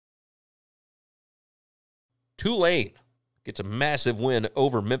Tulane gets a massive win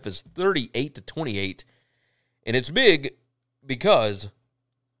over Memphis, 38-28. And it's big because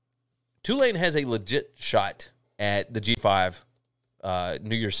Tulane has a legit shot at the G5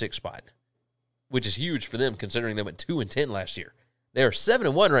 New Year's Six spot, which is huge for them considering they went 2-10 last year. They are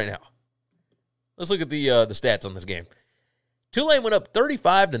 7-1 right now. Let's look at the stats on this game. Tulane went up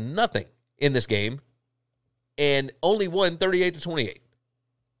 35-0 in this game and only won 38-28.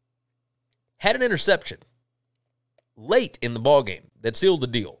 Had an interception late in the ball game that sealed the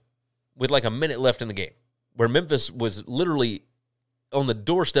deal with like a minute left in the game, where Memphis was literally on the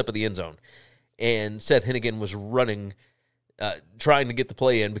doorstep of the end zone, and Seth Hennigan was running, trying to get the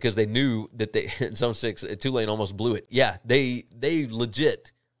play in because they knew that they in zone 6, Tulane almost blew it. Yeah, they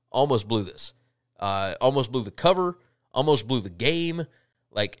legit almost blew this. Almost blew the cover, almost blew the game.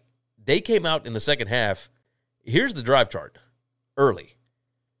 Like, they came out in the second half. Here's the drive chart early.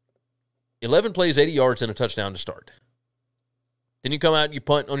 11 plays, 80 yards, and a touchdown to start. Then you come out and you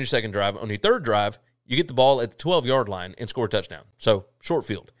punt on your second drive. On your third drive, you get the ball at the 12-yard line and score a touchdown. So, short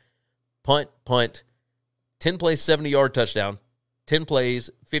field. Punt, 10 plays, 70-yard touchdown, 10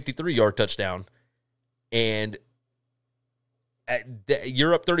 plays, 53-yard touchdown, and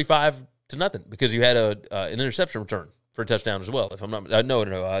you're up 35-0 because you had an interception return for a touchdown as well. If I'm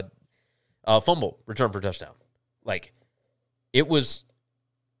not, fumble return for a touchdown. Like, it was,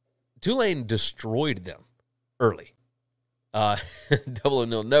 Tulane destroyed them early. Double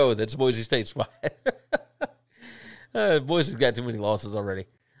O'Neill, no, that's Boise State's spot. Boise's got too many losses already.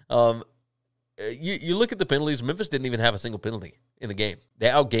 You look at the penalties. Memphis didn't even have a single penalty in the game. They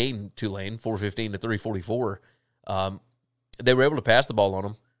outgained Tulane 415 to 344. They were able to pass the ball on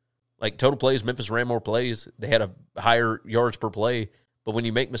them. Like, total plays, Memphis ran more plays. They had a higher yards per play. But when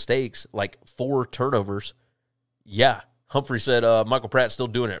you make mistakes, like 4 turnovers, yeah. Humphrey said Michael Pratt's still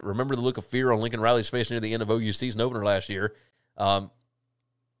doing it. Remember the look of fear on Lincoln Riley's face near the end of OU season opener last year?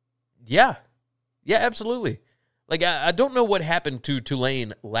 Yeah, absolutely. Like, I don't know what happened to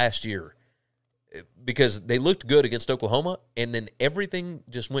Tulane last year because they looked good against Oklahoma, and then everything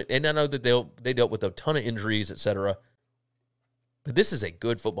just went. And I know that they dealt with a ton of injuries, et but this is a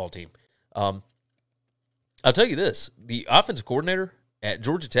good football team. I'll tell you this: the offensive coordinator at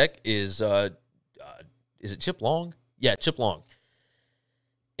Georgia Tech is it Chip Long? Yeah, Chip Long.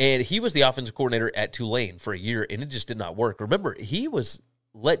 And he was the offensive coordinator at Tulane for a year, and it just did not work. Remember, he was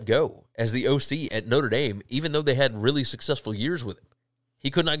let go as the OC at Notre Dame, even though they had really successful years with him. He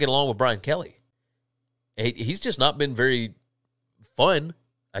could not get along with Brian Kelly. He's just not been very fun,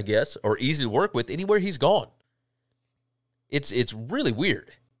 I guess, or easy to work with anywhere he's gone. It's really weird.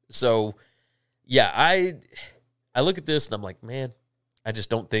 So, yeah, I look at this, and I'm like, man, I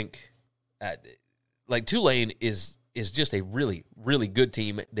just don't think like Tulane is just a really, really good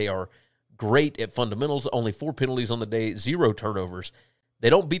team. They are great at fundamentals, only 4 penalties on the day, 0 turnovers. They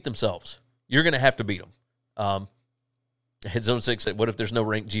don't beat themselves. You're going to have to beat them. At Zone 6, what if there's no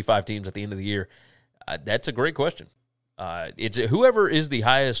ranked G5 teams at the end of the year? That's a great question. It's whoever is the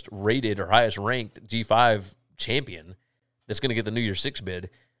highest rated or highest ranked G5 champion that's going to get the New Year's Six bid.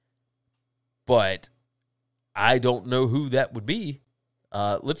 But I don't know who that would be.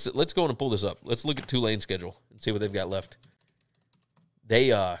 Let's go and pull this up. Let's look at Tulane's schedule and see what they've got left. They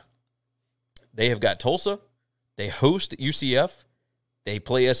have got Tulsa. They host UCF. They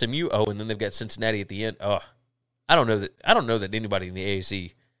play SMU. Oh, and then they've got Cincinnati at the end. I don't know that anybody in the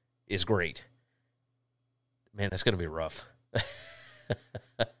AAC is great. Man, that's going to be rough.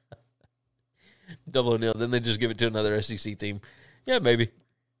 Double O'Neill. Then they just give it to another SEC team. Yeah, maybe.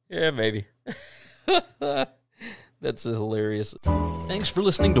 That's hilarious. Thanks for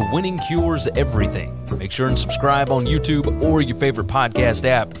listening to Winning Cures Everything. Make sure and subscribe on YouTube or your favorite podcast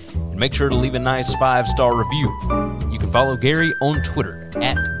app. And make sure to leave a nice 5-star review. You can follow Gary on Twitter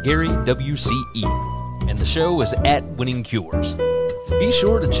 @GaryWCE. And the show is @Winning Cures. Be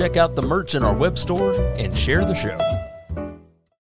sure to check out the merch in our web store and share the show.